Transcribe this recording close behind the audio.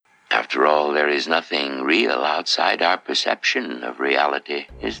After all, there is nothing real outside our perception of reality,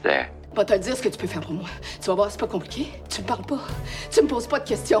 is there? Va te dire ce que tu peux faire pour moi. Tu vas voir, c'est pas compliqué. Tu me parles pas. Tu me poses pas de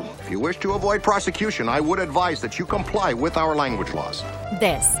questions. If you wish to avoid prosecution, I would advise that you comply with our language laws.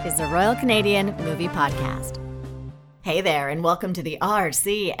 This is the Royal Canadian Movie Podcast. Hey there, and welcome to the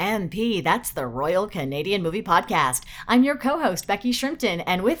RCMP. That's the Royal Canadian Movie Podcast. I'm your co-host, Becky Shrimpton,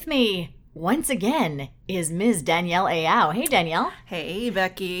 and with me, once again, is Ms. Danielle Ayow. Hey, Danielle. Hey,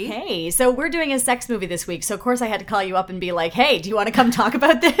 Becky. Hey, so we're doing a sex movie this week, so of course I had to call you up and be like, hey, do you want to come talk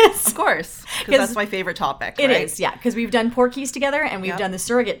about this? Of course, because that's my favorite topic, It right? is, yeah, because we've done Porky's together, and we've done The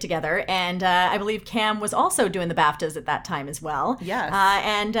Surrogate togetger, and I believe Cam was also doing the BAFTAs at that time as well. Yes.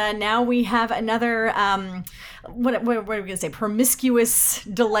 And now we have another, what are we going to say, promiscuous,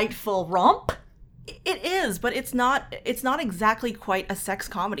 delightful romp? It is, but it's not exactly quite a sex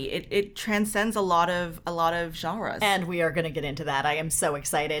comedy. It transcends a lot of genres. And we are going to get into that. I am so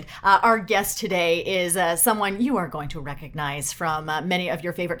excited. Our guest today is someone you are going to recognize from many of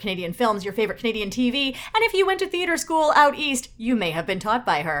your favorite Canadian films, your favorite Canadian TV, and if you went to theater school out east, you may have been taught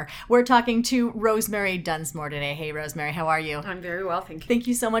by her. We're talking to Rosemary Dunsmore today. Hey, Rosemary, how are you? I'm very well, thank you. Thank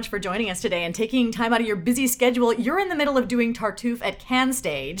you so much for joining us today and taking time out of your busy schedule. You're in the middle of doing Tartuffe at Cannes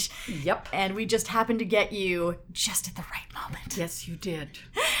Stage. Yep. And we just happened to get you just at the right moment. Yes, you did.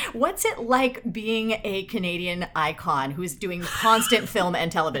 What's it like being a Canadian icon who's doing constant film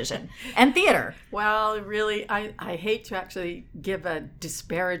and television and theater? Well, really, I hate to actually give a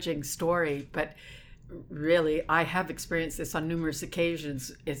disparaging story, but really, I have experienced this on numerous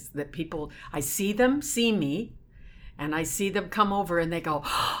occasions, is that people, I see them see me, and I see them come over and they go,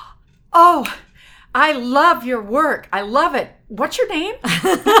 oh, I love your work. I love it. What's your name?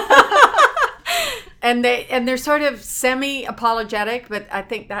 And they're sort of semi-apologetic, but I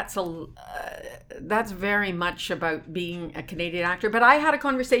think that's very much about being a Canadian actor. But I had a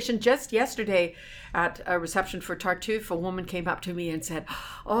conversation just yesterday at a reception for Tartuffe. A woman came up to me and said,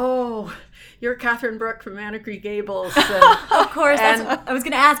 "Oh, you're Catherine Brooke from Anna Green Gables." Of course, that's what I was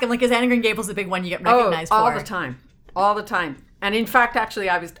going to ask. I'm like, is Anna Green Gables the big one you get recognized for? All the time. And in fact, actually,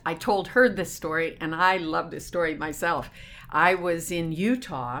 I told her this story, and I love this story myself. I was in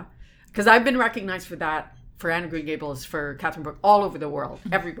Utah. Because I've been recognized for Anna Green Gables, for Catherine Brooke, all over the world,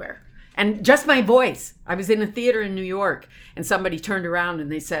 everywhere. And just my voice. I was in a theater in New York, and somebody turned around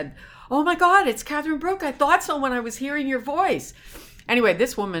and they said, "Oh my God, it's Catherine Brooke. I thought so when I was hearing your voice." Anyway,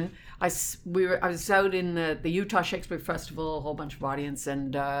 this woman, I was out in the Utah Shakespeare Festival, a whole bunch of audience,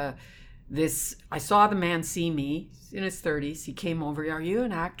 and I saw the man see me. He's in his 30s. He came over. "Are you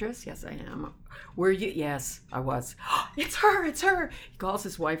an actress?" "Yes, I am." "Were you?" "Yes, I was." It's her. He calls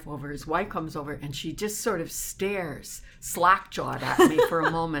his wife over. His wife comes over, and she just sort of stares, slack-jawed at me for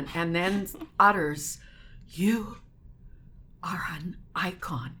a moment, and then utters, "You are an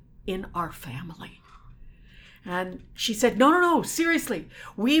icon in our family." And she said, no, seriously.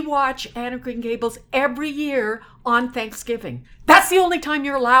 We watch Anna Green Gables every year on Thanksgiving. That's the only time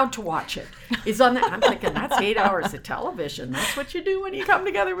you're allowed to watch it. Is on that. I'm thinking, that's 8 hours of television. That's what you do when you come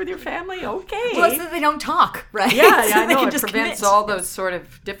together with your family? Okay. Well, so they don't talk, right? Yeah, so I know. It just prevents commit. all those sort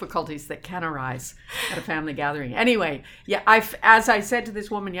of difficulties that can arise at a family gathering. Anyway, yeah, as I said to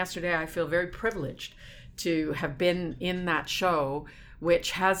this woman yesterday, I feel very privileged to have been in that show,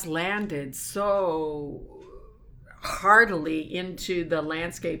 which has landed so heartily into the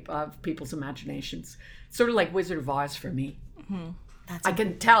landscape of people's imaginations. It's sort of like Wizard of Oz for me. Mm-hmm. I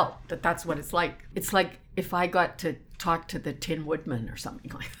can tell that's what it's like. It's like if I got to talk to the Tin Woodman or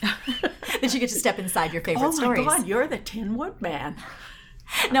something like that. That you get to step inside your favorite stories. Oh my God, you're the Tin Woodman.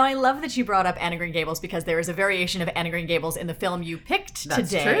 Now, I love that you brought up Anna Green Gables because there is a variation of Anna Green Gables in the film you picked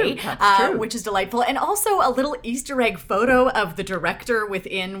today, That's true. which is delightful. And also a little Easter egg photo of the director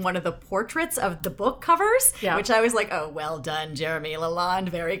within one of the portraits of the book covers, which I was like, oh, well done, Jeremy Lalonde.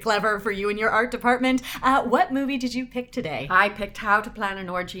 Very clever for you and your art department. What movie did you pick today? I picked How to Plan an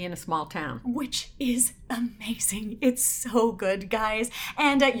Orgy in a Small Town. Which is amazing. It's so good, guys.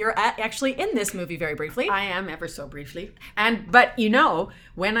 And you're actually in this movie very briefly. I am, ever so briefly. But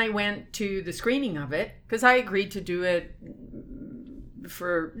when I went to the screening of it, because I agreed to do it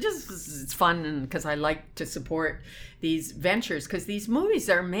for just it's fun and because I like to support these ventures, because these movies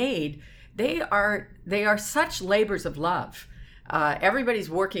are made, they are such labors of love. Everybody's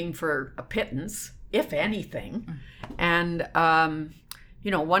working for a pittance, if anything. And,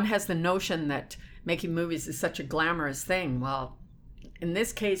 one has the notion that making movies is such a glamorous thing. Well, in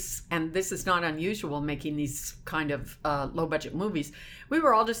this case, and this is not unusual, making these kind of low-budget movies, we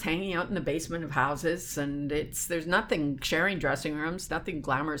were all just hanging out in the basement of houses, and there's nothing sharing dressing rooms, nothing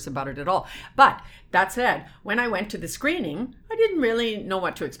glamorous about it at all. But that said, when I went to the screening, I didn't really know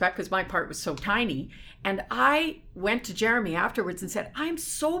what to expect because my part was so tiny. And I went to Jeremy afterwards and said, I'm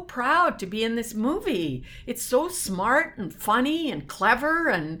so proud to be in this movie. It's so smart and funny and clever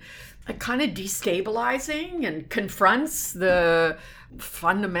and kind of destabilizing and confronts the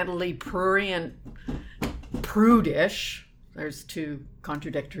fundamentally prurient, prudish. There's two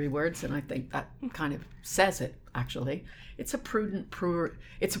contradictory words, and I think that kind of says it, actually. It's a prurient,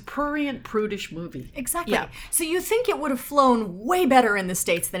 prudish movie. Exactly. Yeah. So you think it would have flown way better in the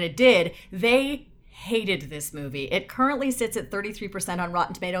States than it did. They hated this movie. It currently sits at 33% on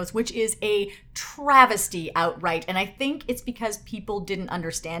Rotten Tomatoes, which is a travesty outright. And I think it's because people didn't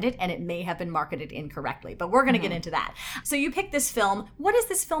understand it and it may have been marketed incorrectly. But we're going to get into that. So you picked this film. What is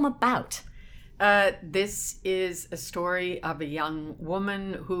this film about? This is a story of a young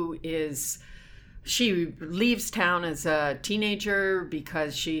woman she leaves town as a teenager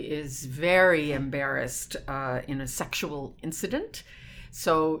because she is very embarrassed in a sexual incident.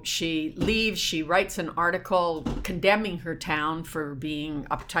 So she leaves, she writes an article condemning her town for being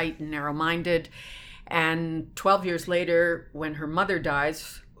uptight and narrow-minded. And 12 years later, when her mother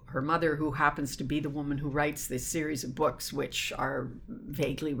dies, her mother, who happens to be the woman who writes this series of books, which are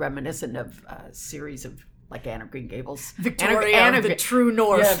vaguely reminiscent of a series of like Anne of Green Gables. Victoria of the True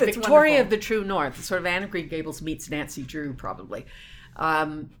North. Yeah, It's Victoria wonderful. of the True North. Sort of Anne of Green Gables meets Nancy Drew, probably.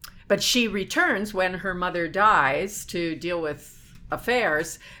 But she returns when her mother dies to deal with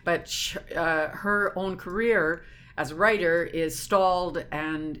affairs, but her own career as a writer is stalled,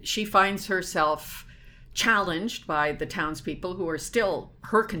 and she finds herself challenged by the townspeople who are still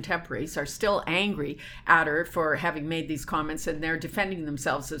her contemporaries, are still angry at her for having made these comments, and they're defending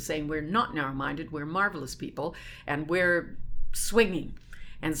themselves as saying, we're not narrow-minded, we're marvelous people, and we're swinging.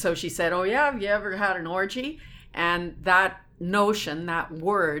 And so she said, oh yeah, have you ever had an orgy? And that notion, that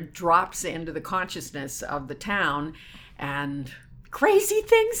word, drops into the consciousness of the town, and crazy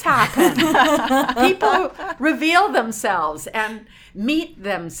things happen. People reveal themselves and meet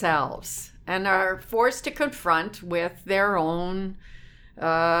themselves and are forced to confront with their own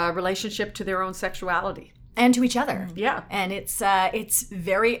relationship to their own sexuality. And to each other. Yeah. And it's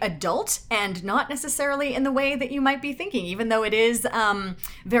very adult and not necessarily in the way that you might be thinking. Even though it is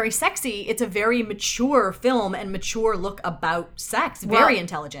very sexy, it's a very mature film and mature look about sex. Very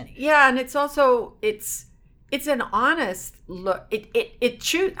intelligent. Yeah, and it's also, it's an honest look.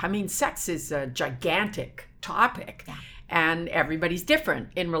 Sex is a gigantic topic. Yeah. And everybody's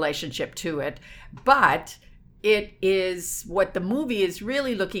different in relationship to it. But it is, what the movie is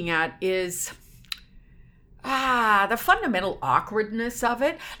really looking at is the fundamental awkwardness of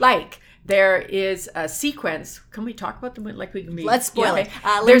it. Like, there is a sequence. Can we talk about the movie? Like, we can be. Let's spoil it.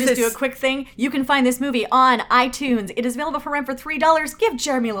 Let me just do a quick thing. You can find this movie on iTunes. It is available for rent for $3. Give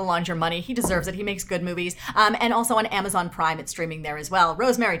Jeremy Lalonde your money. He deserves it. He makes good movies. And also on Amazon Prime. It's streaming there as well.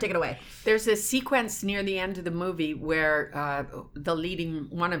 Rosemary, take it away. There's a sequence near the end of the movie where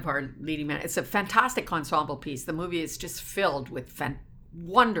one of our leading men, it's a fantastic ensemble piece. The movie is just filled with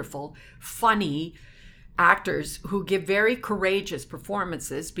wonderful, funny actors who give very courageous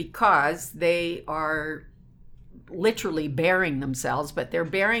performances because they are literally bearing themselves, but they're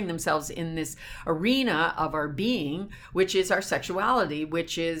bearing themselves in this arena of our being, which is our sexuality,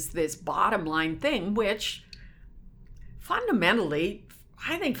 which is this bottom line thing, which fundamentally,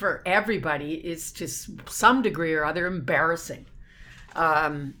 I think for everybody, is to some degree or other embarrassing.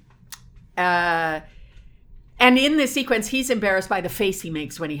 And in this sequence, he's embarrassed by the face he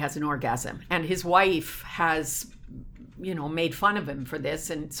makes when he has an orgasm. And his wife has, made fun of him for this.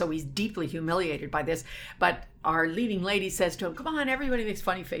 And so he's deeply humiliated by this. But our leading lady says to him, come on, everybody makes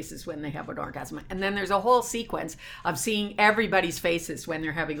funny faces when they have an orgasm. And then there's a whole sequence of seeing everybody's faces when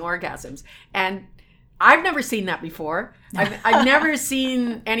they're having orgasms. And I've never seen that before. I've never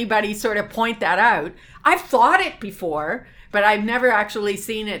seen anybody sort of point that out. I've thought it before, but I've never actually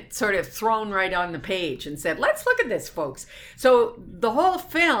seen it sort of thrown right on the page and said, let's look at this, folks. So the whole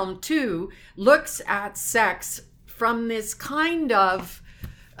film, too, looks at sex from this kind of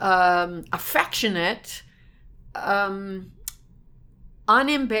affectionate,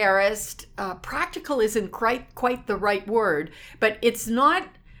 unembarrassed, practical isn't quite the right word, but it's not.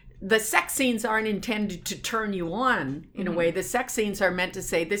 The sex scenes aren't intended to turn you on in a way. The sex scenes are meant to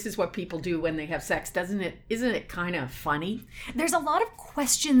say, this is what people do when they have sex. Isn't it kind of funny? There's a lot of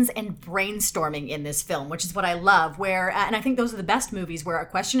questions and brainstorming in this film, which is what I love, and I think those are the best movies where a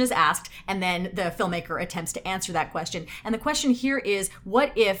question is asked and then the filmmaker attempts to answer that question. And the question here is,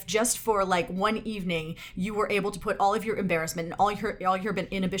 what if just for like one evening, you were able to put all of your embarrassment and all your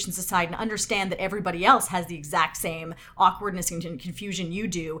inhibitions aside and understand that everybody else has the exact same awkwardness and confusion you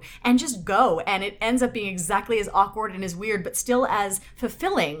do, and just go. And it ends up being exactly as awkward and as weird, but still as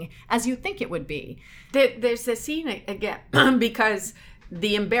fulfilling as you think it would be. There's a scene again, because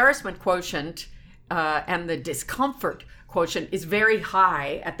the embarrassment quotient and the discomfort quotient is very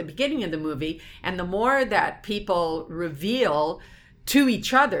high at the beginning of the movie. And the more that people reveal to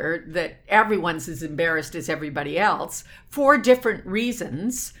each other that everyone's as embarrassed as everybody else for different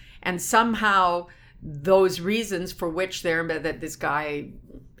reasons, and somehow those reasons for which they're that this guy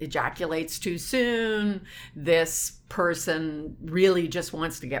ejaculates too soon, this person really just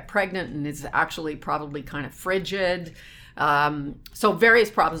wants to get pregnant and is actually probably kind of frigid, so various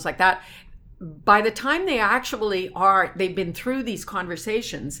problems like that. By the time they've been through these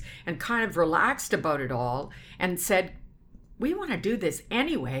conversations and kind of relaxed about it all and said, we want to do this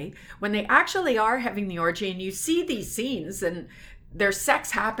anyway, when they actually are having the orgy and you see these scenes and there's sex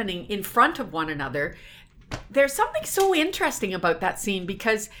happening in front of one another, there's something so interesting about that scene,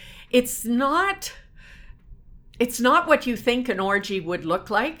 because it's not what you think an orgy would look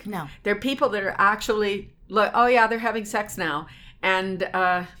like. No. They're people that are actually, oh yeah, they're having sex now. And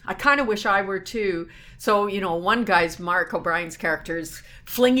I kind of wish I were too. So, one guy's, Mark O'Brien's character, is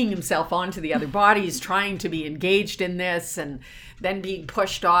flinging himself onto the other body. He's trying to be engaged in this and then being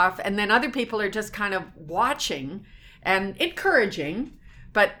pushed off. And then other people are just kind of watching and encouraging,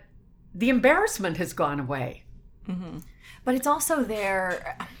 but the embarrassment has gone away. Mm-hmm. But it's also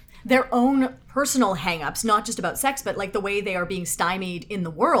their own personal hang-ups, not just about sex, but like the way they are being stymied in the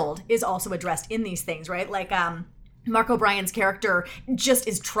world is also addressed in these things, right? Like, Mark O'Brien's character just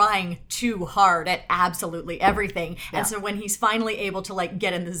is trying too hard at absolutely everything. Yeah. And so when he's finally able to like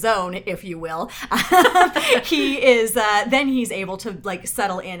get in the zone, if you will, then he's able to like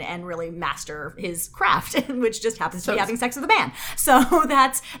settle in and really master his craft, which just happens to be having sex with a man. So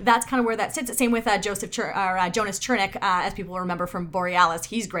that's kind of where that sits. Same with Jonas Chernick, as people remember from Borealis.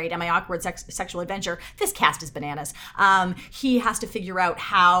 He's great. Am I Awkward Sexual Adventure? This cast is bananas. He has to figure out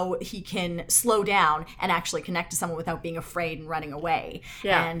how he can slow down and actually connect to someone without being afraid and running away.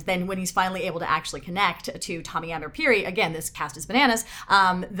 Yeah. And then when he's finally able to actually connect to Tommy Amber Peary, again, this cast is bananas,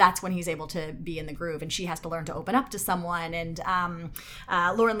 that's when he's able to be in the groove, and she has to learn to open up to someone, and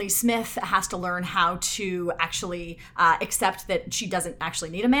Lauren Lee Smith has to learn how to actually accept that she doesn't actually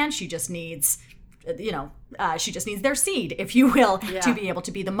need a man, she just needs their seed, if you will, to be able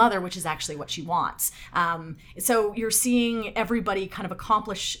to be the mother, which is actually what she wants. So you're seeing everybody kind of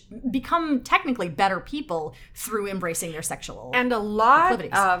become technically better people through embracing their sexual and a lot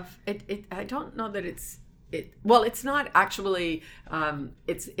of it. I don't know that it's not actually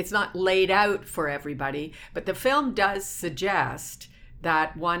it's not laid out for everybody, but the film does suggest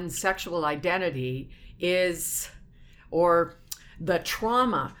that one's sexual identity is, or the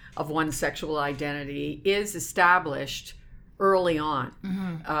trauma of one's sexual identity is established early on,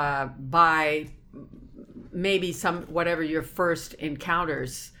 by maybe whatever your first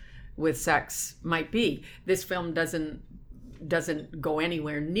encounters with sex might be. This film doesn't go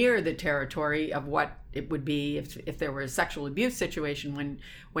anywhere near the territory of what it would be if there were a sexual abuse situation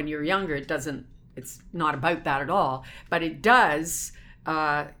when you're younger. It's not about that at all, but it does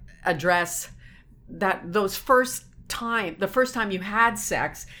address that the first time you had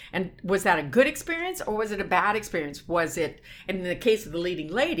sex, and was that a good experience or was it a bad experience? Was it, in the case of the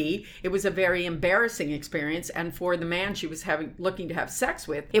leading lady, it was a very embarrassing experience, and for the man she was looking to have sex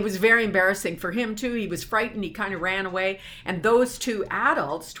with, it was very embarrassing for him too. He was frightened, he kind of ran away, and those two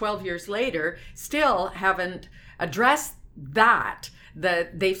adults 12 years later still haven't addressed that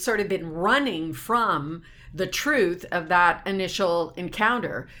they've sort of been running from the truth of that initial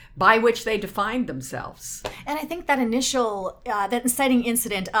encounter by which they defined themselves. And I think that that inciting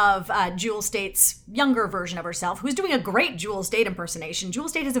incident of Jewel Staite's younger version of herself, who's doing a great Jewel Staite impersonation. Jewel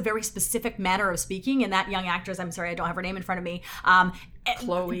Staite has a very specific manner of speaking, and that young actress, I'm sorry, I don't have her name in front of me.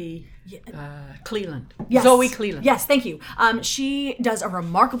 Chloe Cleland. Yes. Zoe Cleland. Yes, thank you. She does a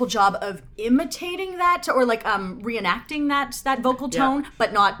remarkable job of imitating that, or like reenacting that vocal tone,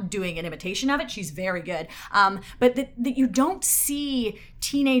 but not doing an imitation of it. She's very good. But that you don't see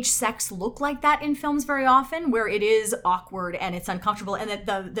teenage sex look like that in films very often, where it is awkward and it's uncomfortable, and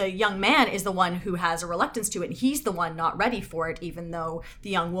that the young man is the one who has a reluctance to it, and he's the one not ready for it, even though the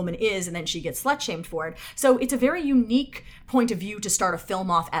young woman is, and then she gets slut-shamed for it. So it's a very unique point of view to start a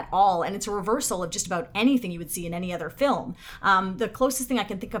film off at all, and it's a reversal of just about anything you would see in any other film. The closest thing I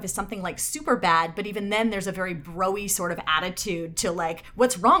can think of is something like Superbad, but even then there's a very bro-y sort of attitude to like,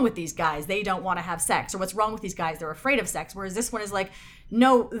 what's wrong with these guys? They don't want to have sex. Or what's wrong with these guys? They're afraid of sex. Whereas this one is like,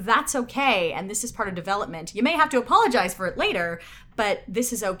 no, that's okay, and this is part of development. You may have to apologize for it later, but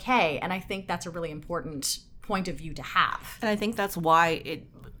this is okay, and I think that's a really important point of view to have. And I think that's why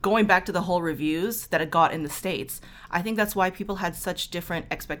going back to the whole reviews that it got in the States, I think that's why people had such different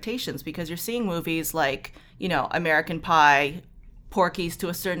expectations, because you're seeing movies like, American Pie, Porky's to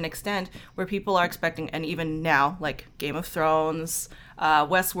a certain extent, where people are expecting, and even now, like Game of Thrones,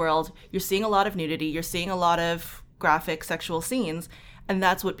 Westworld, you're seeing a lot of nudity, you're seeing a lot of graphic sexual scenes, and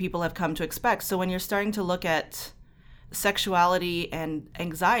that's what people have come to expect. So when you're starting to look at sexuality and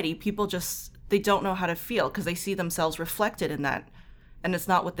anxiety, people they don't know how to feel because they see themselves reflected in that. And it's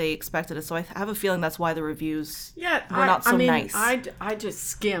not what they expected. So I have a feeling that's why the reviews were not so nice. I just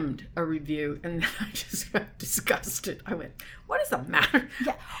skimmed a review and I just got disgusted. I went, what is the matter?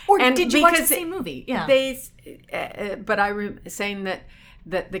 Yeah. Or did you watch the same movie? Yeah. But saying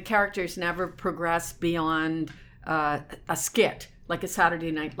that the characters never progress beyond a skit, like a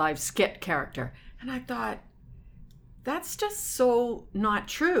Saturday Night Live skit character. And I thought, that's just so not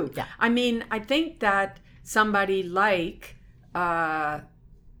true. Yeah. I mean, I think that somebody like the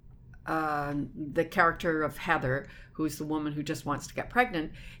character of Heather, who's the woman who just wants to get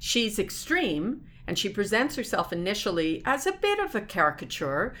pregnant, she's extreme and she presents herself initially as a bit of a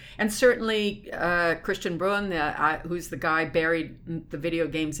caricature. And certainly Christian Brun, who's the guy buried in the video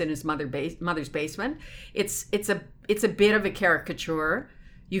games in his mother's basement, it's a bit of a caricature.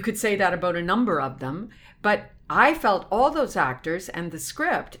 You could say that about a number of them, but I felt all those actors and the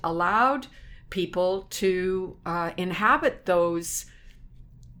script allowed people to inhabit those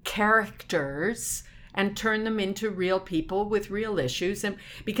characters and turn them into real people with real issues. And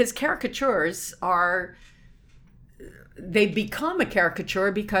because caricatures they become a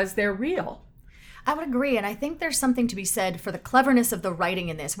caricature because they're real. I would agree, and I think there's something to be said for the cleverness of the writing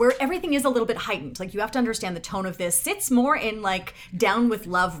in this, where everything is a little bit heightened. Like, you have to understand the tone of this sits more in, like, down with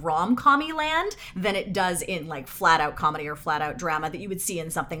love rom-commy land than it does in, like, flat-out comedy or flat-out drama that you would see in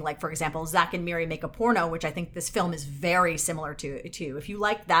something like, for example, Zack and Miri Make a Porno, which I think this film is very similar to. If you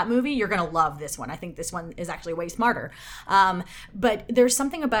like that movie, you're going to love this one. I think this one is actually way smarter. But there's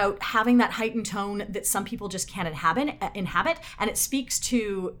something about having that heightened tone that some people just can't inhabit, and it speaks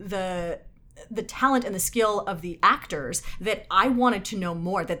to the talent and the skill of the actors that I wanted to know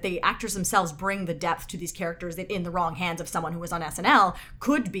more, that the actors themselves bring the depth to these characters that in the wrong hands of someone who was on SNL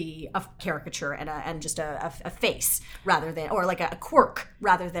could be a caricature and just a face rather than, or like a quirk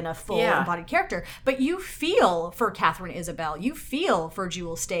rather than a full embodied character. But you feel for Catherine Isabel, you feel for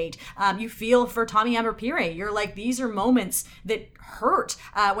Jewel State, you feel for Tommy Amber-Pire. You're like, these are moments that hurt.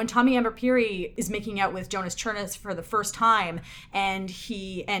 When Tommy Amber-Pire is making out with Jonas Chernis for the first time and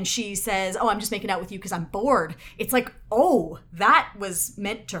she says, "Oh, I'm just making out with you because I'm bored." It's like, oh, that was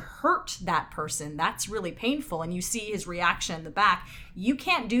meant to hurt that person. That's really painful. And you see his reaction in the back. You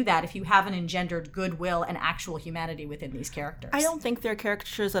can't do that if you haven't engendered goodwill and actual humanity within these characters. I don't think they're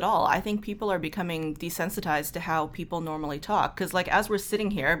caricatures at all. I think people are becoming desensitized to how people normally talk. Because, like, as we're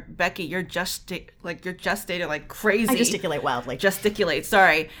sitting here, Becky, you're gestating like crazy. I gesticulate wildly.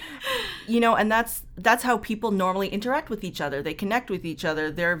 Sorry. And that's how people normally interact with each other. They connect with each other.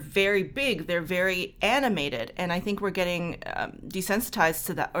 They're very big. They're very animated. And I think we're getting desensitized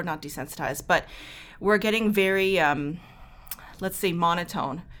to that, or not desensitized, but we're getting very, let's say,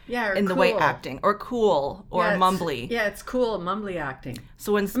 monotone in the way acting, or cool, or mumbly. It's cool, mumbly acting.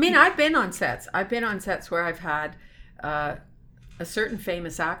 So I've been on sets. Where I've had a certain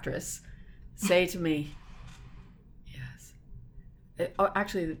famous actress say to me,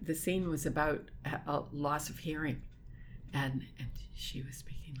 actually, the scene was about a loss of hearing, and she was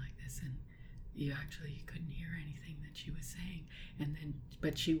speaking like this, and you couldn't hear anything that she was saying,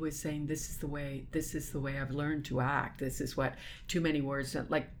 but she was saying, this is the way I've learned to act. This is what too many words.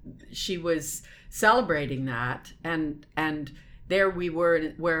 Like, she was celebrating that, and there we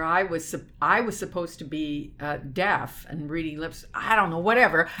were, where I was supposed to be deaf and reading lips. I don't know,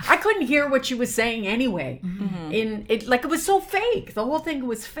 whatever. I couldn't hear what she was saying anyway. Mm-hmm. It was so fake. The whole thing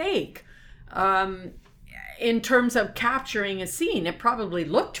was fake. In terms of capturing a scene, it probably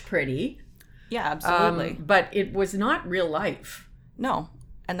looked pretty. Yeah, absolutely. But it was not real life. No,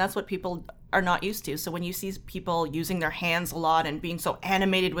 and that's what people are not used to. So when you see people using their hands a lot and being so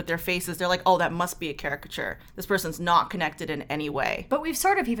animated with their faces, they're like, oh, that must be a caricature. This person's not connected in any way. But we've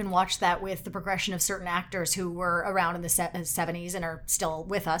sort of even watched that with the progression of certain actors who were around in the 70s and are still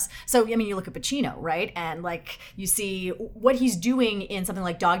with us. So, I mean, you look at Pacino, right? And, like, you see what he's doing in something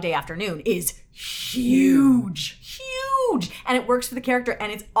like Dog Day Afternoon is huge. And it works for the character,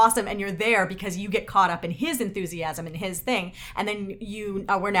 and it's awesome, and you're there because you get caught up in his enthusiasm and his thing. And then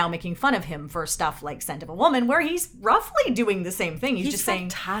we're now making fun of him for stuff like Scent of a Woman, where he's roughly doing the same thing. He's just saying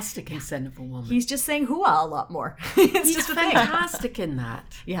fantastic in Scent of a Woman. He's just saying hooah a lot more. He's just fantastic in that.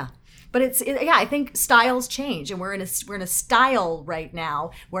 Yeah. But I think styles change, and we're in a style right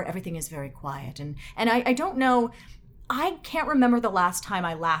now where everything is very quiet. And I don't know, I can't remember the last time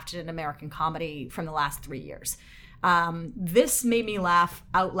I laughed at an American comedy from the last 3 years. This made me laugh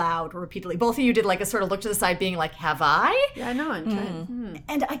out loud repeatedly. Both of you did like a sort of look to the side being like, have I? Yeah, I know. I'm trying.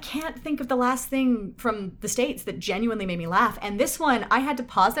 And I can't think of the last thing from the States that genuinely made me laugh. And this one, I had to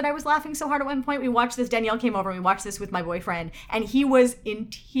pause that I was laughing so hard at one point. We watched this, Danielle came over and we watched this with my boyfriend, and he was in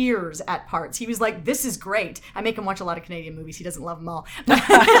tears at parts. He was like, this is great. I make him watch a lot of Canadian movies. He doesn't love them all. But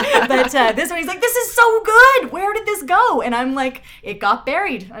this one, he's like, this is so good. Where did this go? And I'm like, it got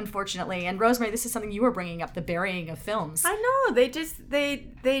buried, unfortunately. And Rosemary, this is something you were bringing up, the burying of films. I know, they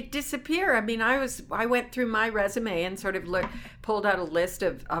disappear. I mean, I went through my resume and sort of pulled out a list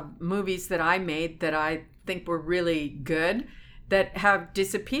of movies that I made that I think were really good that have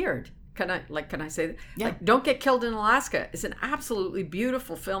disappeared. Can I say that? Yeah. Like Don't Get Killed in Alaska is an absolutely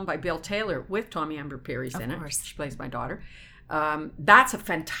beautiful film by Bill Taylor with Tommy Amber Pierce in it. She plays my daughter. That's a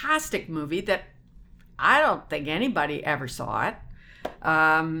fantastic movie that I don't think anybody ever saw it.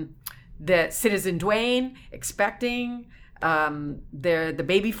 The Citizen Dwayne, Expecting, the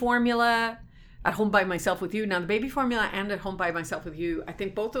Baby Formula, At Home by Myself with You. Now, the Baby Formula and At Home by Myself with You, I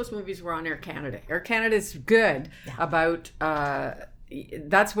think both those movies were on Air Canada. Air Canada's good about,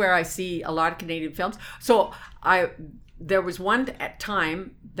 that's where I see a lot of Canadian films. So there was one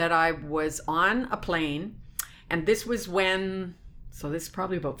time that I was on a plane, and this was when... So this is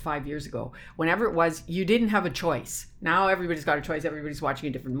probably about 5 years ago. Whenever it was, you didn't have a choice. Now everybody's got a choice. Everybody's watching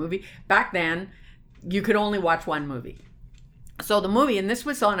a different movie. Back then, you could only watch one movie. So the movie, and this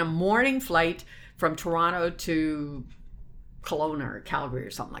was on a morning flight from Toronto to Kelowna or Calgary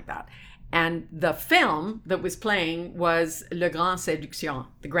or something like that. And the film that was playing was Le Grand Séduction,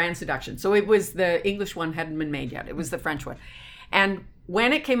 The Grand Seduction. So it was, the English one hadn't been made yet. It was the French one. And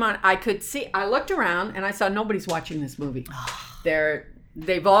when it came on, I looked around and I saw nobody's watching this movie.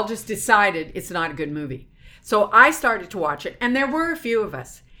 They've all just decided it's not a good movie. So I started to watch it, and there were a few of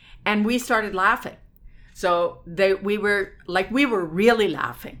us, and we started laughing. So we were really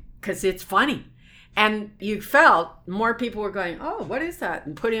laughing because it's funny. And you felt more people were going, oh, what is that?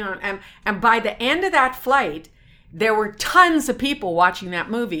 And putting on, and by the end of that flight, there were tons of people watching that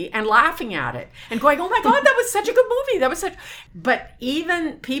movie and laughing at it and going, oh my God, that was such a good movie. But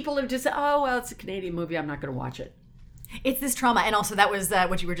even people who just said, oh, well, it's a Canadian movie, I'm not going to watch it. It's this trauma. And also that was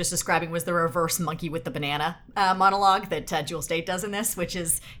what you were just describing was the reverse monkey with the banana monologue that Jewel Staite does in this, which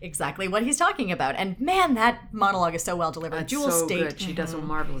is exactly what he's talking about. And man, that monologue is so well delivered. That's Jewel so Staite, good. She does a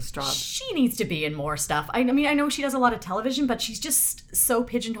marvelous job. She needs to be in more stuff. I mean, I know she does a lot of television, but she's just so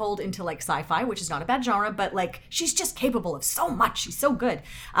pigeonholed into like sci-fi, which is not a bad genre, but like she's just capable of so much. She's so good.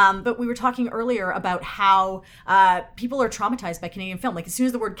 But we were talking earlier about how people are traumatized by Canadian film. Like as soon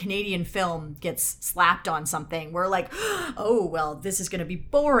as the word Canadian film gets slapped on something, we're like, oh, well, this is going to be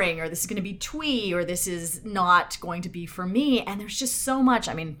boring, or this is going to be twee, or this is not going to be for me. And there's just so much.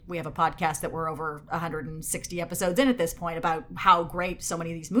 I mean, we have a podcast that we're over 160 episodes in at this point about how great so many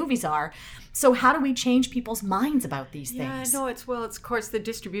of these movies are. So how do we change people's minds about these things? Yeah, no, it's of course, the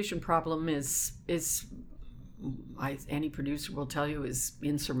distribution problem is any producer will tell you is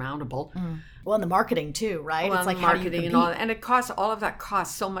insurmountable. Well, and the marketing too, right? Well, it's like marketing how do you and it costs, all of that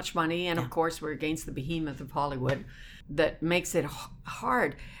costs so much money. And of course, we're against the behemoth of Hollywood that makes it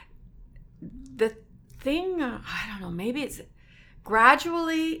hard. The thing, I don't know, maybe it's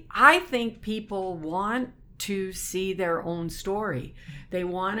gradually, I think people want to see their own story. They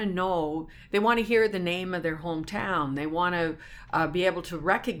want to know, they want to hear the name of their hometown. They want to be able to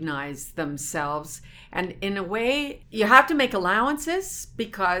recognize themselves. And in a way, you have to make allowances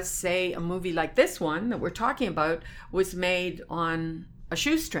because, say, a movie like this one that we're talking about was made on a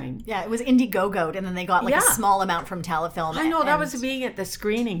shoestring. Yeah, it was Indiegogo'd, and then they got like a small amount from Telefilm. I know, that was being at the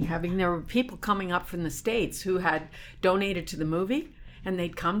screening, there were people coming up from the States who had donated to the movie, and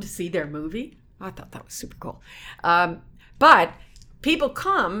they'd come to see their movie. I thought that was super cool. But people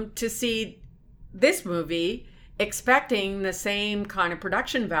come to see this movie expecting the same kind of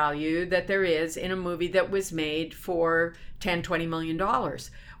production value that there is in a movie that was made for $10-20 million.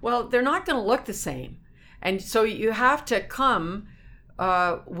 Well, they're not going to look the same. And so you have to come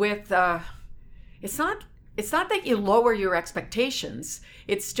with it's not that you lower your expectations.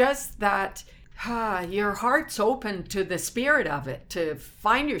 It's just that your heart's open to the spirit of it, to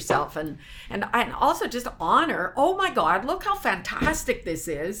find yourself and also just honor, oh my God, look how fantastic this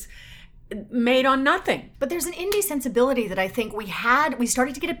is. made on nothing. But there's an indie sensibility that I think we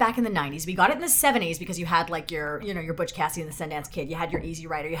started to get it back in the 90s. We got it in the 70s because you had like your Butch Cassidy and the Sundance Kid. You had your Easy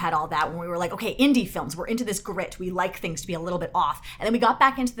Rider. You had all that when we were like, okay, indie films. We're into this grit. We like things to be a little bit off. And then we got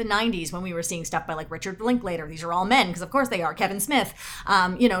back into the 90s when we were seeing stuff by like Richard Linklater. These are all men, because of course they are. Kevin Smith.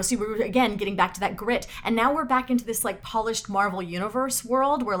 So we were, again, getting back to that grit. And now we're back into this like polished Marvel Universe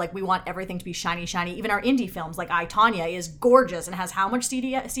world where like we want everything to be shiny, shiny. Even our indie films, like I, Tonya, is gorgeous and has how much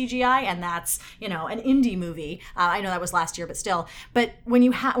CGI? And that's, an indie movie. I know that was last year, but still. But when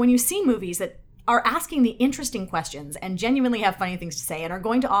you see movies that are asking the interesting questions and genuinely have funny things to say and are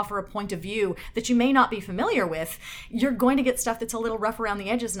going to offer a point of view that you may not be familiar with, you're going to get stuff that's a little rough around the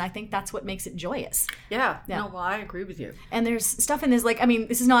edges, and I think that's what makes it joyous. Yeah. No, well, I agree with you. And there's stuff in this,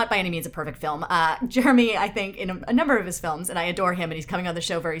 this is not by any means a perfect film. Jeremy, I think, in a number of his films, and I adore him, and he's coming on the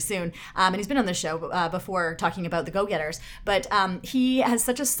show very soon, and he's been on the show before talking about The Go-Getters, but he has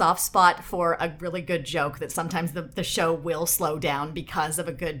such a soft spot for a really good joke that sometimes the show will slow down because of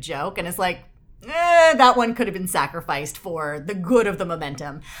a good joke, and it's like, that one could have been sacrificed for the good of the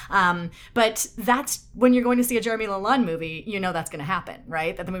momentum. But that's when you're going to see a Jeremy Lalonde movie, that's going to happen,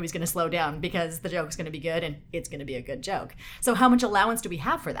 right? That the movie's going to slow down because the joke's going to be good and it's going to be a good joke. So how much allowance do we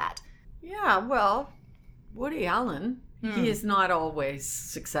have for that? Yeah, well, Woody Allen, he is not always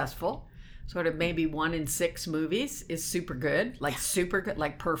successful. Sort of maybe 1 in 6 movies is super good,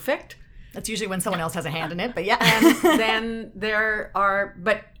 like perfect. That's usually when someone else has a hand in it, but yeah. And then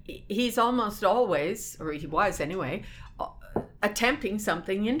but he's almost always, or he was anyway, attempting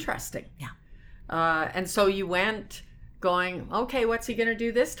something interesting. Yeah. And so you went going, okay, what's he going to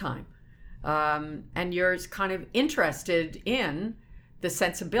do this time? And you're kind of interested in the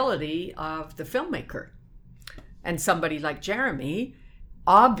sensibility of the filmmaker. And somebody like Jeremy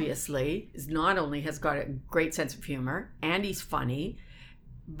obviously not only has got a great sense of humor and he's funny,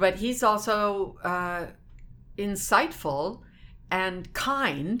 but he's also insightful and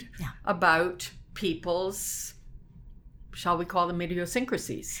kind about people's, shall we call them,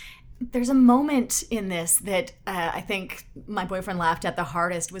 idiosyncrasies. There's a moment in this that I think my boyfriend laughed at the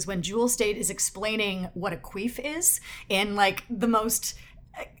hardest was when Jewel Staite is explaining what a queef is in like the most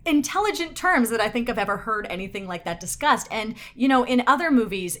intelligent terms that I think I've ever heard anything like that discussed. And, in other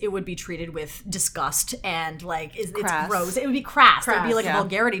movies, it would be treated with disgust and like, it's gross. It would be crass. There'd be like a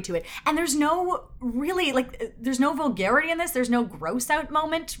vulgarity to it. And there's no really, there's no vulgarity in this. There's no gross out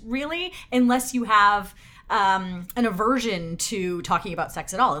moment, really, unless you have an aversion to talking about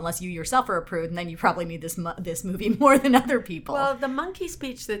sex at all, unless you yourself are a prude, and then you probably need this movie more than other people. Well, the monkey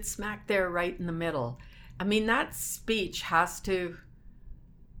speech that's smack there right in the middle, I mean, that speech has to...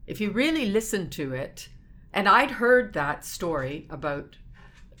 If you really listen to it, and I'd heard that story about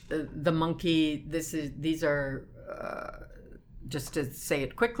the monkey. These are just to say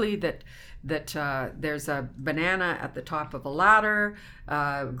it quickly that there's a banana at the top of a ladder,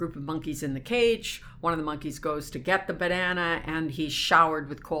 a group of monkeys in the cage. One of the monkeys goes to get the banana, and he's showered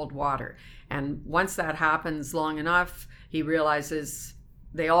with cold water. And once that happens long enough,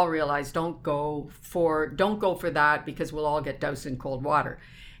 they all realize don't go for that because we'll all get doused in cold water.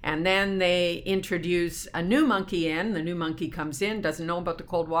 And then they introduce a new monkey in. The new monkey comes in, doesn't know about the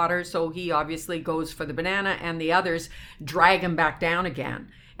cold water, so he obviously goes for the banana, and the others drag him back down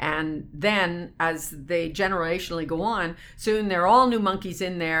again. And then as they generationally go on, soon there are all new monkeys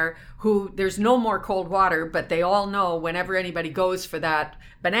in there who there's no more cold water, but they all know whenever anybody goes for that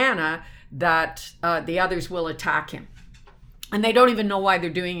banana that the others will attack him. And they don't even know why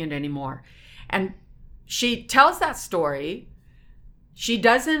they're doing it anymore. And she tells that story. She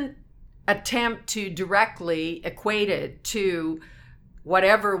doesn't attempt to directly equate it to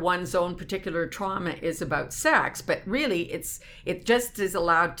whatever one's own particular trauma is about sex, but really it just is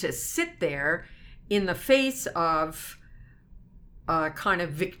allowed to sit there in the face of a kind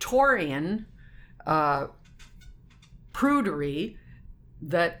of Victorian prudery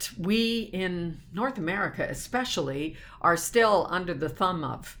that we in North America especially are still under the thumb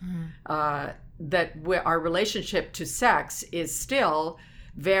of. That our relationship to sex is still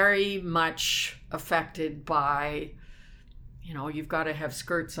very much affected by, you've got to have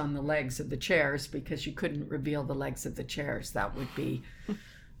skirts on the legs of the chairs because you couldn't reveal the legs of the chairs. That would be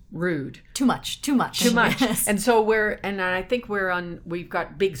rude. Too much. Yes. And so I think we've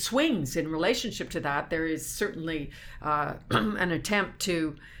got big swings in relationship to that. There is certainly an attempt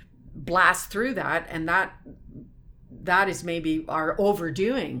to blast through that, and that is maybe our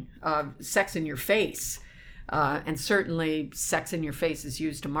overdoing of sex in your face. And certainly sex in your face is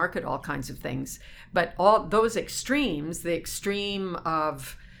used to market all kinds of things. But all those extremes, the extreme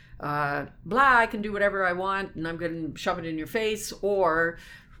of I can do whatever I want and I'm going to shove it in your face, or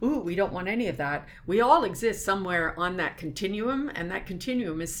ooh, we don't want any of that. We all exist somewhere on that continuum, and that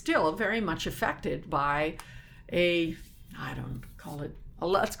continuum is still very much affected by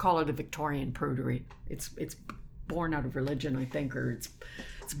let's call it a Victorian prudery. It's born out of religion, I think, or it's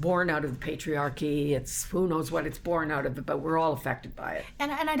born out of the patriarchy. It's who knows what it's born out of, but we're all affected by it.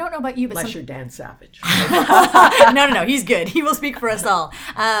 And I don't know about you, but unless you're Dan Savage. No, he's good. He will speak for us all.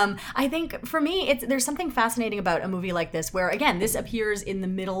 I think for me, there's something fascinating about a movie like this, where again, this appears in the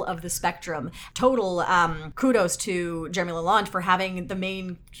middle of the spectrum. Total kudos to Jeremy Lalonde for having the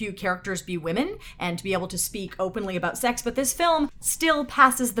main few characters be women and to be able to speak openly about sex. But this film still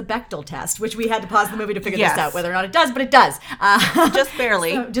passes the Bechdel test, which we had to pause the movie to figure this out, whether or not it does, but it does. Just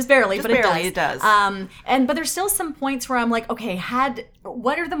barely. Just barely, Just but barely, it does. But there's still some points where I'm like, okay,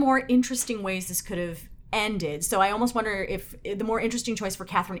 what are the more interesting ways this could have ended? So I almost wonder if the more interesting choice for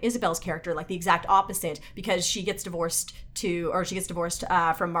Catherine Isabel's character, like the exact opposite, because she gets divorced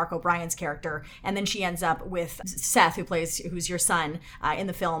from Mark O'Brien's character, and then she ends up with Seth, who's your son in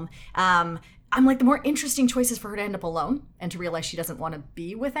the film. I'm like, the more interesting choice is for her to end up alone and to realize she doesn't want to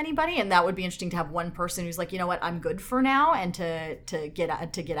be with anybody, and that would be interesting to have one person who's like, you know what, I'm good for now, and to get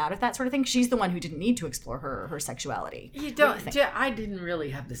out of that sort of thing. She's the one who didn't need to explore her sexuality. I didn't really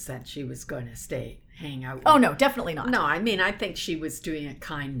have the sense she was going to hang out. Oh no, definitely not. No, I mean, I think she was doing a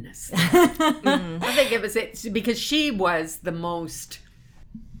kindness. I think it was because she was the one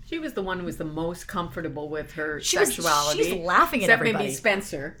who was the most comfortable with her sexuality. She's laughing at everybody. Maybe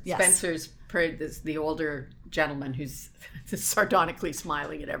Spencer. Yes. Spencer's the older gentleman who's sardonically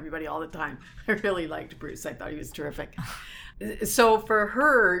smiling at everybody all the time. I really liked Bruce. I thought he was terrific. So for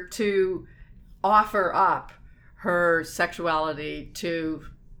her to offer up her sexuality to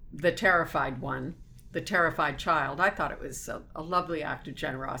the terrified child, I thought it was a lovely act of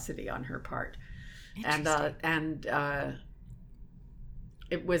generosity on her part. And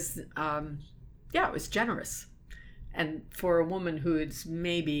it was it was generous, and for a woman who's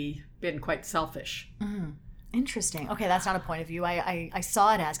maybe been quite selfish. Interesting. Okay, that's not a point of view I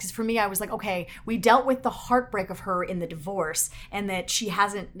saw it as, because for me I was like, okay, we dealt with the heartbreak of her in the divorce, and that she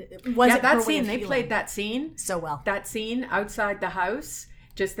hasn't that scene, they played that scene so well. That scene outside the house,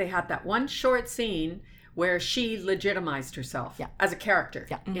 they had that one short scene where she legitimized herself as a character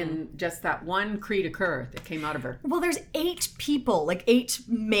in just that one cri de coeur that came out of her. Well, there's 8 people, like 8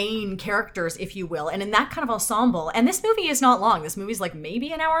 main characters, if you will, and in that kind of ensemble. And this movie is not long. This movie's like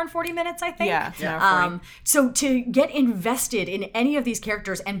maybe an hour and 40 minutes, I think. Yeah, it's an hour 40. So to get invested in any of these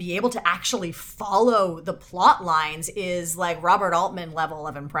characters and be able to actually follow the plot lines is like Robert Altman level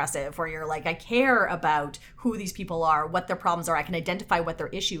of impressive, where you're like, I care about who these people are, what their problems are, I can identify what their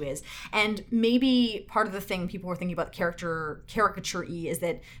issue is. And maybe part of the thing people were thinking about caricature-y is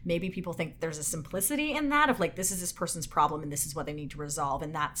that maybe people think there's a simplicity in that of like, this is this person's problem and this is what they need to resolve,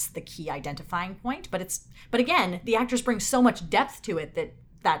 and that's the key identifying point. But again, the actors bring so much depth to it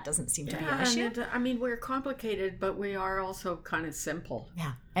that doesn't seem to be an issue. And I mean, we're complicated, but we are also kind of simple.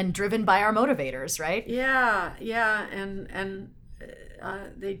 Yeah, and driven by our motivators, right? Yeah, and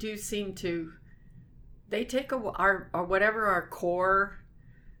they do seem to. They take our whatever our core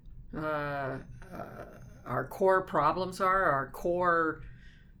problems are, our core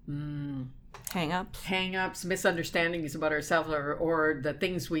hang-ups, misunderstandings about ourselves, or the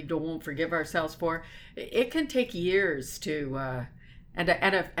things we won't forgive ourselves for. It can take years to and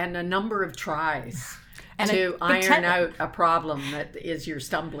a number of tries to iron out a problem that is your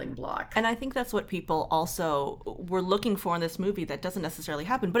stumbling block. And I think that's what people also were looking for in this movie that doesn't necessarily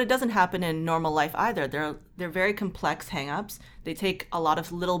happen. But it doesn't happen in normal life either. They're very complex hang-ups. They take a lot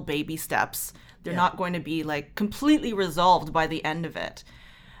of little baby steps. They're not going to be like completely resolved by the end of it.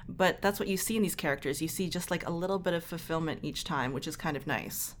 But that's what you see in these characters. You see just like a little bit of fulfillment each time, which is kind of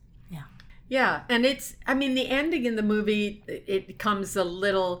nice. Yeah. Yeah, and the ending in the movie, it comes a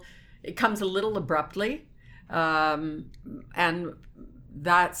little abruptly. And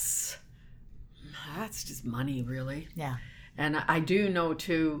that's just money, really. Yeah. And I do know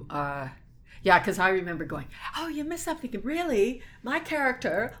too, because I remember going, oh, you missed something. Really? My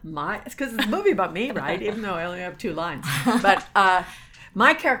character, because it's a movie about me, right? Even though I only have 2 lines. But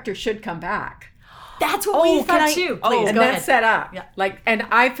my character should come back. That's what we thought too. Please, and go that's ahead. set up. Yeah. And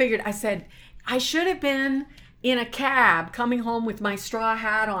I said, I should have been in a cab coming home with my straw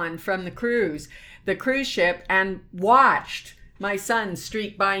hat on from the cruise ship, and watched my son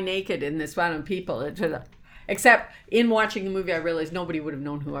streak by naked in this round of people. Except in watching the movie, I realized nobody would have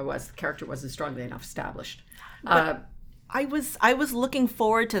known who I was. The character wasn't strongly enough established. I was looking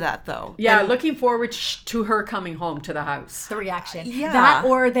forward to that though. Yeah, And looking forward to her coming home to the house. The reaction. Yeah. That,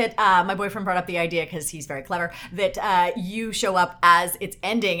 or that my boyfriend brought up the idea, because he's very clever, that you show up as it's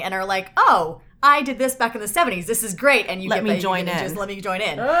ending and are like, oh, I did this back in the 70s. This is great. And you Let me you join in. Just let me join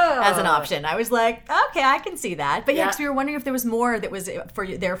in as an option. I was like, okay, I can see that. But yeah, because we were wondering if there was more that was for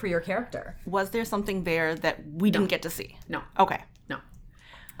you, there for your character. Was there something there that we didn't get to see? No. Okay. No.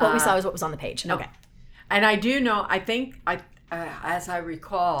 What we saw is what was on the page. No. Okay. And I do know, I think, as I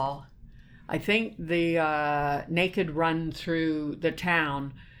recall, I think the naked run through the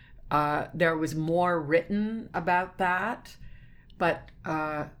town, there was more written about that. But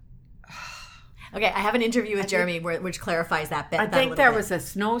Okay, I have an interview with Jeremy which clarifies that bit. I think there was a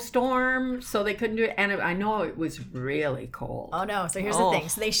snowstorm, so they couldn't do it. And I know it was really cold. Oh, no. So here's the thing.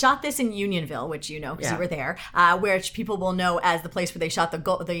 So they shot this in Unionville, which you know because you were there, which people will know as the place where they shot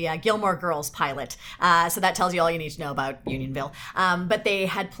the Gilmore Girls pilot. So that tells you all you need to know about Unionville. But they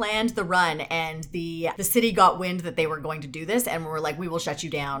had planned the run, and the city got wind that they were going to do this, and were like, we will shut you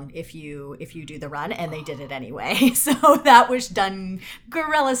down if you do the run. And they did it anyway. So that was done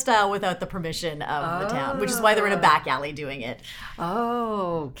guerrilla style without the permission of the town, which is why they're in a back alley doing it.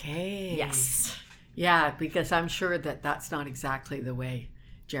 Okay. Yes. Yeah, because I'm sure that that's not exactly the way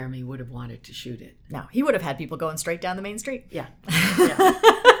Jeremy would have wanted to shoot it. No, he would have had people going straight down the main street. Yeah.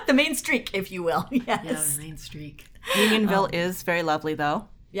 The main streak, if you will. Yes. Yeah, the main streak. Unionville is very lovely though.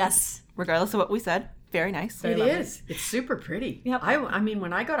 Yes. Regardless of what we said. Very nice. It is. It's super pretty. Yep. I mean,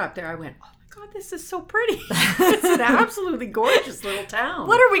 when I got up there, I went, oh my God, this is so pretty. It's an absolutely gorgeous little town.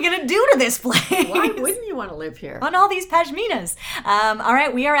 What are we going to do to this place? Why wouldn't you want to live here? On all these pashminas. All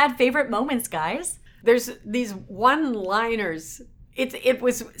right, we are at favorite moments, guys. There's these one-liners. It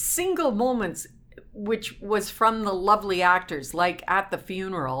was single moments, which was from the lovely actors, like at the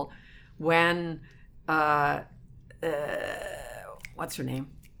funeral when, what's her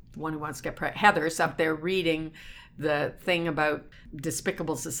name? The one who wants to get pregnant. Heather's up there reading the thing about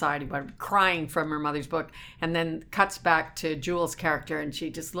Despicable Society, about crying from her mother's book, and then cuts back to Jules' character, and she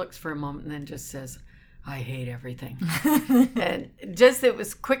just looks for a moment and then just says, I hate everything. And just, it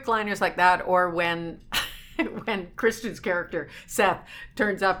was quick liners like that, or when Christian's character, Seth,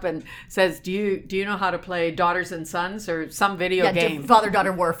 turns up and says, do you know how to play Daughters and Sons or some video game?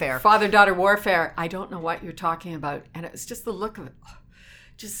 Father-daughter warfare. Father-daughter warfare. I don't know what you're talking about. And it was just the look of it.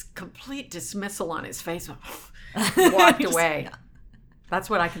 Just complete dismissal on his face. Walked away. That's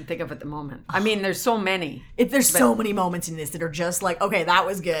what I can think of at the moment. I mean, there's so many. There's so many moments in this that are just like, okay, that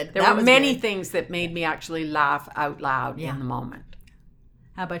was good. There were many things that made me actually laugh out loud in the moment.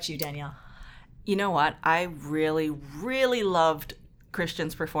 How about you, Danielle? You know what? I really, really loved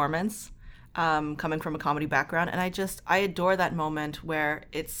Christian's performance, coming from a comedy background. And I adore that moment where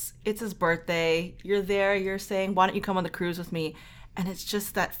it's his birthday. You're there. You're saying, why don't you come on the cruise with me? And it's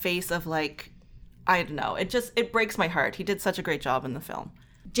just that face of like, I don't know. It breaks my heart. He did such a great job in the film.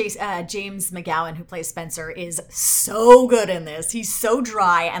 James McGowan, who plays Spencer, is so good in this. He's so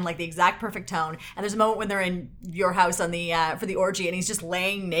dry and like the exact perfect tone. And there's a moment when they're in your house on the for the orgy, and he's just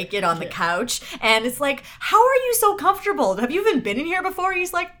laying naked on the couch, and it's like, how are you so comfortable? Have you even been in here before?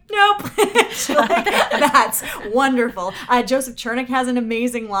 He's like, nope. Like, that's wonderful. Joseph Chernick has an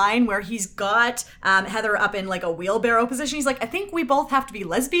amazing line where he's got Heather up in like a wheelbarrow position. He's like, I think we both have to be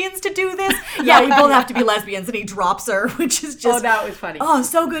lesbians to do this. Yeah, we both have to be lesbians, and he drops her, which is just that was funny. Oh,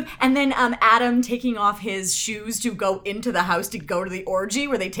 so good. And then Adam taking off his shoes to go into the house to go to the orgy,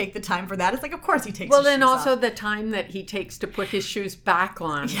 where they take the time for that. It's like, of course he takes his shoes also off. the time that he takes to put his shoes back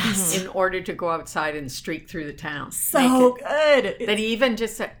on in order to go outside and streak through the town. So good. That he even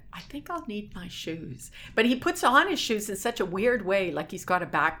just said, I think I'll need my shoes. But he puts on his shoes in such a weird way, like he's got a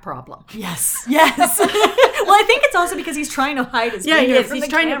back problem. Yes. Well, I think it's also because he's trying to hide his finger from the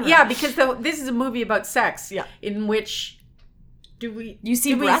camera. Yeah, because this is a movie about sex, in which you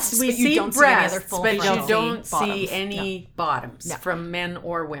see breasts, we but you see don't breasts, see any other full but you frontal. don't see Bottoms. any bottoms from men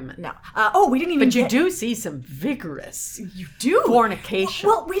or women. No. We didn't even. But you do see some vigorous. You do fornication.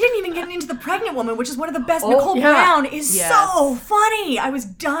 Well, we didn't even get into the pregnant woman, which is one of the best. Nicole Brown is so funny. I was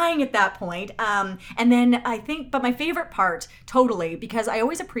dying at that point. And then I think, but my favorite part, totally, because I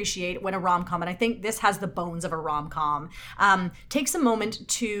always appreciate when a rom-com, and I think this has the bones of a rom-com, takes a moment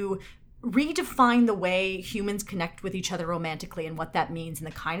to redefine the way humans connect with each other romantically and what that means and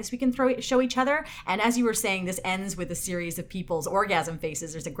the kindness we can show each other. And as you were saying, this ends with a series of people's orgasm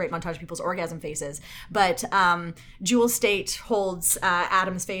faces. There's a great montage of people's orgasm faces. But Jewel Staite holds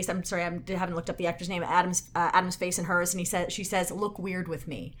Adam's face. I'm sorry, I haven't looked up the actor's name. Adam's face in hers, and she says, "Look weird with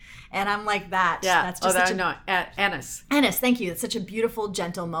me." And I'm like, that. Yeah. That's just Ennis. Ennis, thank you. It's such a beautiful,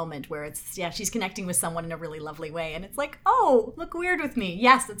 gentle moment where it's, she's connecting with someone in a really lovely way. And it's like, oh, look weird with me.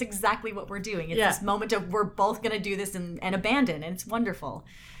 Yes, that's exactly what we're doing. It's this moment of we're both going to do this and abandon. And it's wonderful.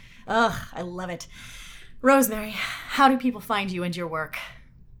 Ugh, I love it. Rosemary, how do people find you and your work?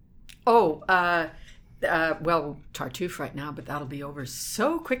 Oh, well, Tartuffe right now, but that'll be over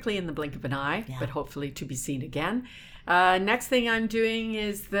so quickly in the blink of an eye, but hopefully to be seen again. Next thing I'm doing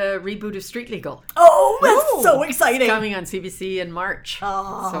is the reboot of Street Legal. Oh, that's so exciting. It's coming on CBC in March.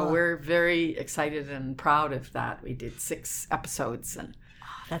 Oh. So we're very excited and proud of that. We did 6 episodes, and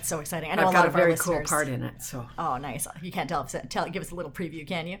that's so exciting. I know I've a lot got a of our very listeners. cool part in it. So nice. You can't give us a little preview,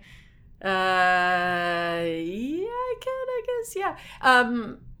 can you? Yeah, I can, I guess. Yeah.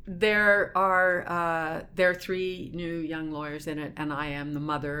 There are 3 new young lawyers in it, and I am the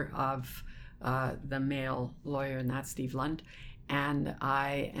mother of the male lawyer, and that's Steve Lund. And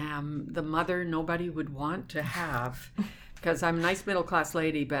I am the mother nobody would want to have, because I'm a nice middle-class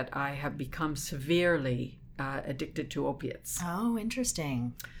lady, but I have become severely addicted to opiates. Oh,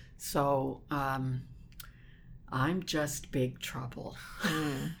 interesting. So I'm just big trouble.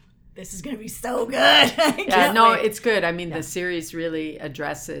 This is going to be so good. It's good. I mean, the series really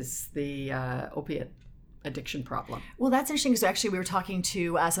addresses the opiate addiction problem. Well, that's interesting because actually we were talking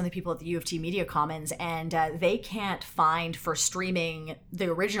to some of the people at the U of T Media Commons, and they can't find for streaming the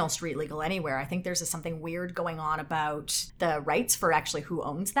original Street Legal anywhere. I think there's something weird going on about the rights for actually who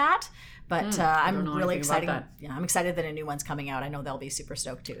owns that. But I'm really excited. Yeah, I'm excited that a new one's coming out. I know they'll be super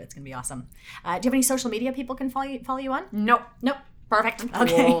stoked too. It's going to be awesome. Do you have any social media people can follow you on? Nope. Perfect.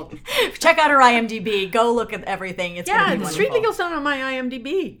 Cool. Okay. Check out her IMDb. Go look at everything. It's gonna be wonderful. Street Legal's not on my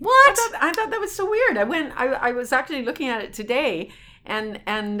IMDb. What? I thought that was so weird. I was actually looking at it today, and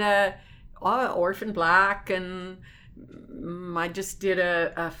Orphan Black, and I just did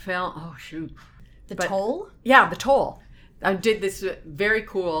a film. Oh shoot, The Toll. Yeah, The Toll. I did this very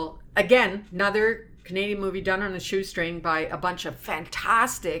cool. Again, another Canadian movie done on a shoestring by a bunch of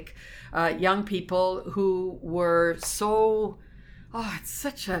fantastic young people who were so. Oh, it's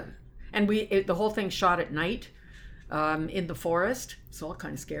such a... And the whole thing shot at night in the forest. It's all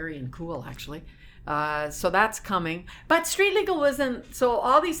kind of scary and cool, actually. So that's coming. But Street Legal wasn't... So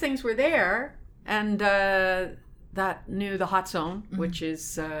all these things were there. And that new The Hot Zone, which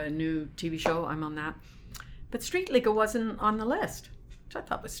is a new TV show. I'm on that. But Street Legal wasn't on the list, which I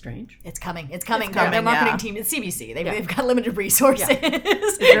thought was strange. It's coming. Their marketing team, it's CBC. They've got limited resources. Yeah.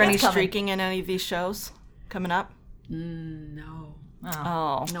 Is there any streaking in any of these shows coming up? No.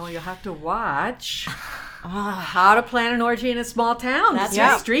 Oh. No, you'll have to watch How to Plan an Orgy in a Small Town. That's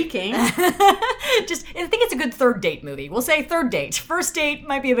right. Streaking. I think it's a good third date movie. We'll say third date. First date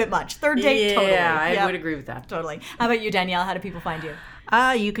might be a bit much. Third date, totally. Yeah, I would agree with that. Totally. How about you, Danielle? How do people find you?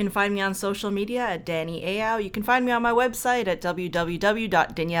 You can find me on social media at Danny Ayow. You can find me on my website at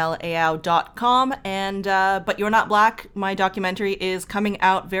www.danielleayow.com. And But You're Not Black, my documentary, is coming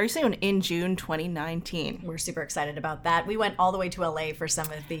out very soon in June 2019. We're super excited about that. We went all the way to LA for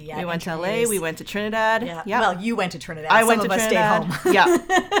some of the We went interviews. to LA. We went to Trinidad. Yeah. Well, you went to Trinidad. I went to Trinidad. Us stayed home. Yeah.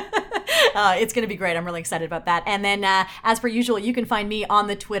 It's going to be great. I'm really excited about that. And then, as per usual, you can find me on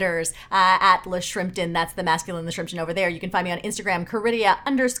the Twitters at La Shrimpton. That's the masculine La Shrimpton over there. You can find me on Instagram,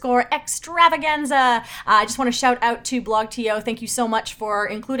 Caridia_extravaganza. I just want to shout out to BlogTO. Thank you so much for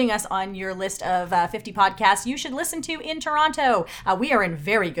including us on your list of 50 podcasts you should listen to in Toronto. We are in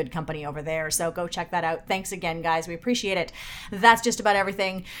very good company over there, so go check that out. Thanks again, guys. We appreciate it. That's just about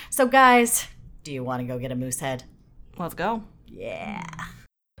everything. So, guys, do you want to go get a moose head? Let's go. Yeah.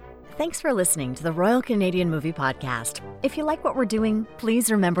 Thanks for listening to the Royal Canadian Movie Podcast. If you like what we're doing,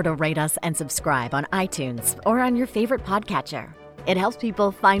 please remember to rate us and subscribe on iTunes or on your favorite podcatcher. It helps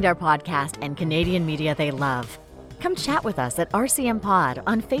people find our podcast and Canadian media they love. Come chat with us at RCM Pod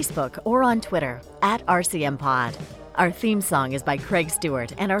on Facebook or on Twitter at RCM Pod. Our theme song is by Craig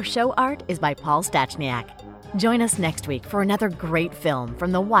Stewart and our show art is by Paul Stachniak. Join us next week for another great film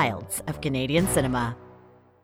from the wilds of Canadian cinema.